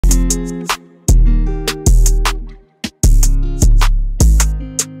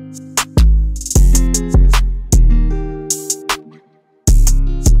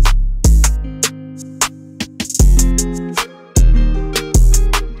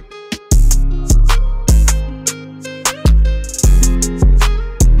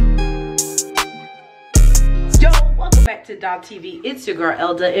to TV. It's your girl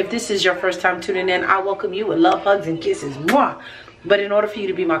Elda. If this is your first time tuning in, I welcome you with love, hugs, and kisses. Mwah. But in order for you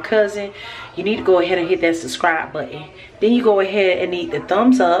to be my cousin, you need to go ahead and hit that subscribe button. Then you go ahead and hit the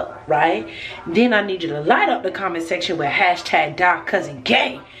thumbs up, right? Then I need you to light up the comment section with hashtag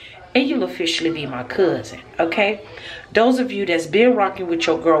 #cousingang. And you'll officially be my cousin, okay? Those of you that's been rocking with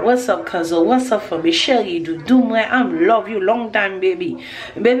your girl, what's up, cousin? What's up for Michelle? You do man. I'm love you long time, baby.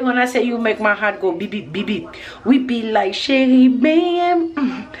 Baby, when I say you make my heart go beep, beep, beep, beep. We be like Sherry, bam,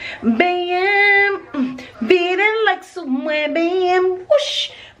 bam, beating like someone, bam,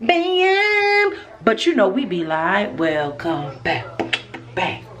 whoosh, bam. But you know, we be like, welcome back,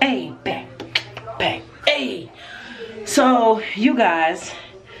 back, hey, back, back, hey. So, you guys,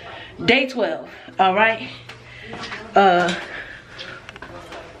 day 12, all right?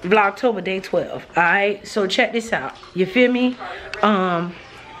 Vlogtober day 12. All right, so check this out. You feel me?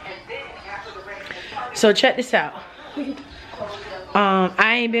 So check this out.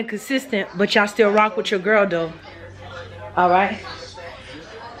 I ain't been consistent, but y'all still rock with your girl though. All right.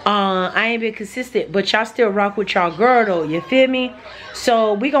 I ain't been consistent, but y'all still rock with y'all girl though. You feel me?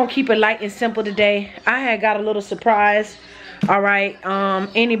 So we gonna keep it light and simple today. I had got a little surprise. All right,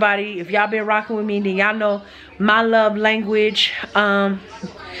 anybody, if y'all been rocking with me, then y'all know my love language,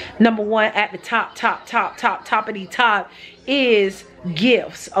 number one at the top of the top is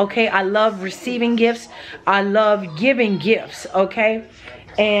gifts. Okay, I love receiving gifts. I love giving gifts. Okay,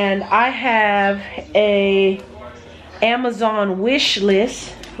 and I have a Amazon wish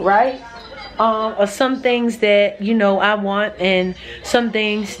list, right, of some things that, you know, I want, and some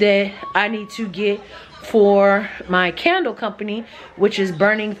things that I need to get for my candle company, which is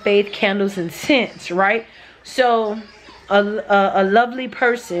Burning Faith Candles and Scents, right? So a lovely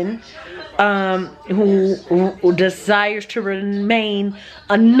person who desires to remain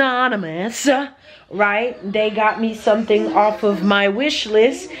anonymous, right? They got me something off of my wish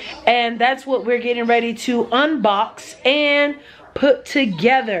list, and that's what we're getting ready to unbox and put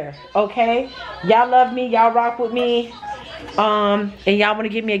together. Okay, y'all love me, y'all rock with me, and y'all want to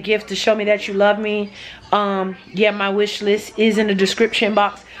give me a gift to show me that you love me. Yeah, my wish list is in the description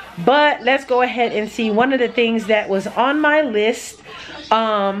box, but let's go ahead and see. One of the things that was on my list,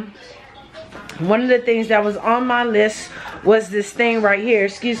 was this thing right here.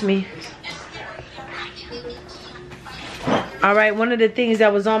 Excuse me. All right, one of the things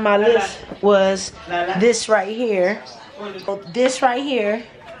that was on my list was this right here. This right here,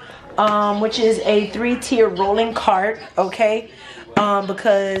 which is a 3-tier rolling cart. Okay,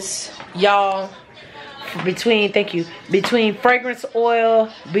 because y'all, between fragrance oil,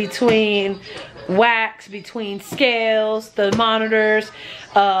 between wax, between scales, thermometers,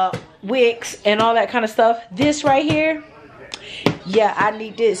 wicks, and all that kind of stuff, this right here, yeah, I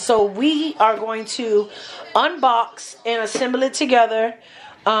need this. So we are going to unbox and assemble it together.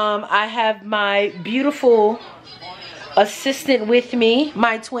 I have my beautiful assistant with me,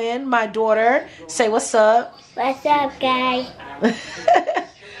 my twin, my daughter. Say what's up. What's up, guys?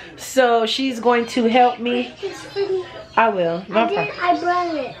 So she's going to help me. I will. No problem. I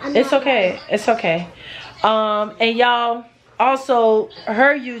brought it. It's okay. It's okay. And y'all, also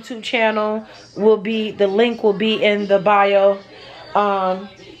her YouTube channel will be, the link will be in the bio.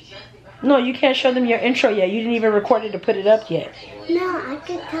 No, you can't show them your intro yet. You didn't even record it to put it up yet. No, I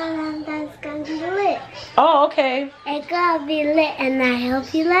could tell them that's gonna be lit. Oh, okay. It's gonna be lit, and I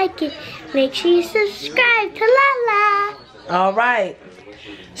hope you like it. Make sure you subscribe to Lala. All right.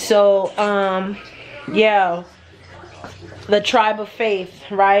 So, yeah, the tribe of faith,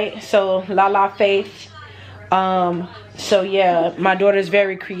 right? So, Lala Faith. So yeah, my daughter is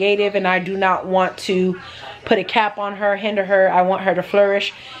very creative, and I do not want to put a cap on her, hinder her. I want her to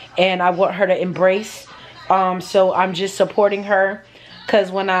flourish, and I want her to embrace. So I'm just supporting her,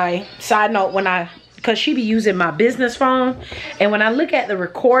 because because she be using my business phone, and when I look at the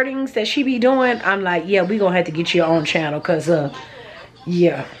recordings that she be doing, I'm like, yeah, we gonna have to get you your own channel, because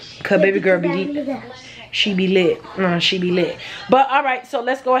yeah, because baby girl she be lit. She be lit. But all right, so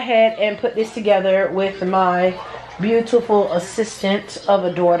let's go ahead and put this together with my beautiful assistant of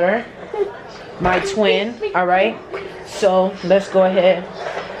a daughter, my twin. All right, so let's go ahead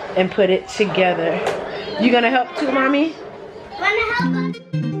and put it together. You gonna help too, mommy? Wanna help?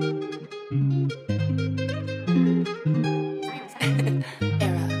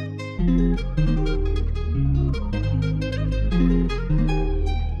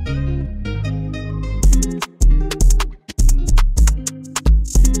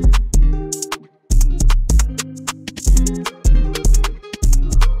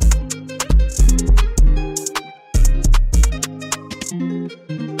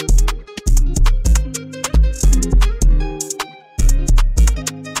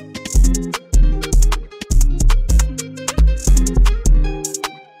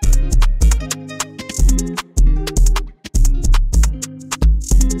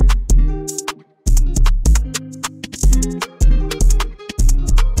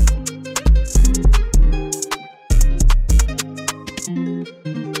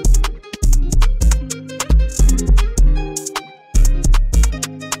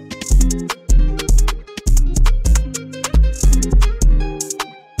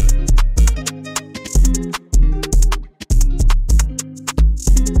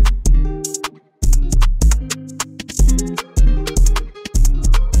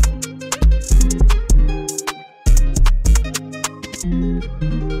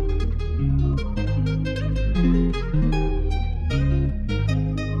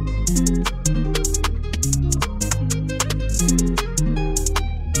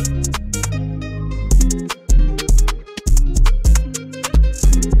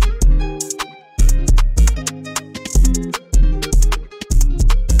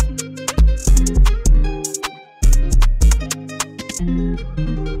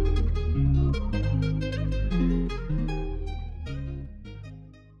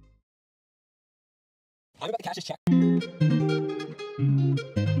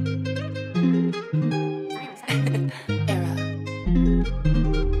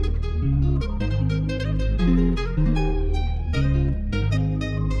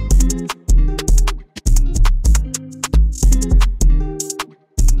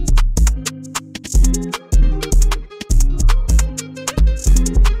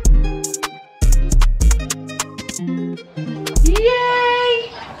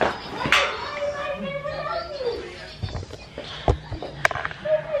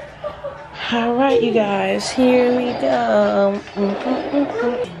 All right, you guys, here we go.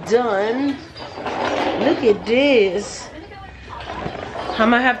 Done. Look at this. I'm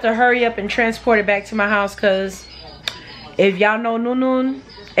gonna have to hurry up and transport it back to my house, because if y'all know Nunun,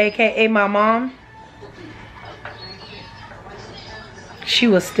 aka my mom, she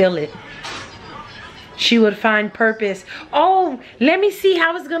would steal it. She would find purpose. Oh, let me see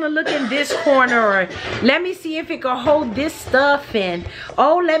how it's gonna look in this corner, or let me see if it can hold this stuff, and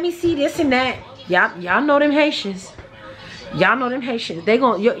oh, let me see this and that. Y'all know them Haitians. Y'all know them Haitians. They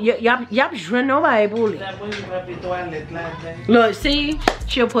gon' y'all nobody bully. Look, see,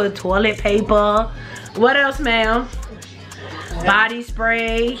 she'll put toilet paper. What else, ma'am? Body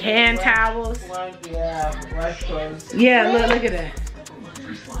spray, hand towels. Yeah, look at that.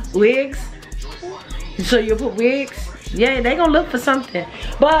 Wigs. So you put wigs? Yeah, they gonna look for something.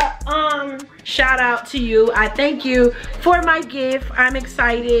 But shout out to you. I thank you for my gift. I'm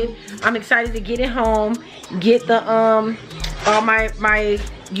excited. I'm excited to get it home. Get the all my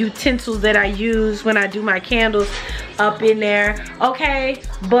utensils that I use when I do my candles up in there. Okay,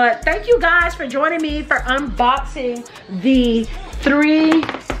 but thank you guys for joining me for unboxing the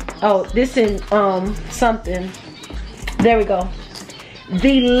this in something. There we go.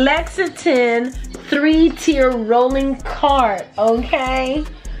 The Lexington 3-tier rolling cart. Okay,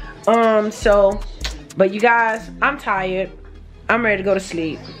 but you guys, I'm tired. I'm ready to go to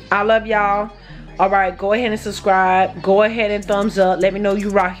sleep. I love y'all. All right, go ahead and subscribe. Go ahead and thumbs up. Let me know you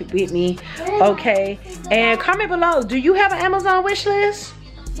rock it with me. Okay, and comment below, do you have an Amazon wish list?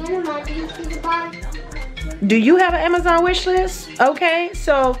 Do you have an Amazon wish list? Okay,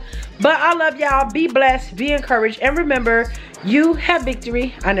 so, but I love y'all. Be blessed, be encouraged, and remember, you have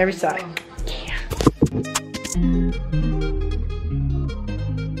victory on every side. Yeah.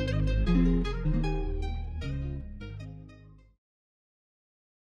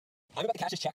 I'm about to cash this check.